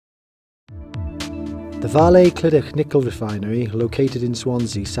The Vale Clydach nickel refinery, located in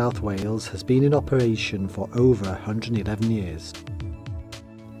Swansea, South Wales, has been in operation for over 111 years.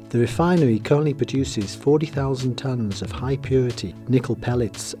 The refinery currently produces 40,000 tonnes of high-purity nickel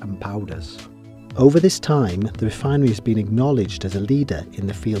pellets and powders. Over this time, the refinery has been acknowledged as a leader in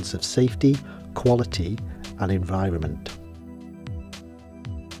the fields of safety, quality and environment.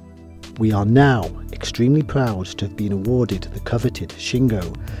 We are now extremely proud to have been awarded the coveted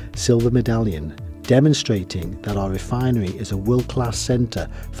Shingo Silver Medallion, demonstrating that our refinery is a world-class centre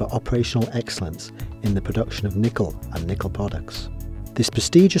for operational excellence in the production of nickel and nickel products. This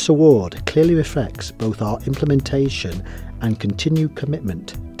prestigious award clearly reflects both our implementation and continued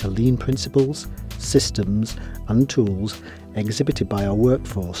commitment to lean principles, systems and tools exhibited by our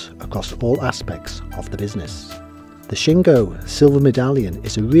workforce across all aspects of the business. The Shingo Silver Medallion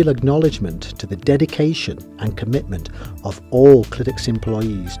is a real acknowledgement to the dedication and commitment of all Clydach's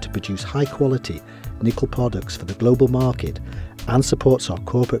employees to produce high quality nickel products for the global market and supports our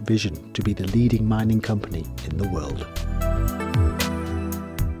corporate vision to be the leading mining company in the world.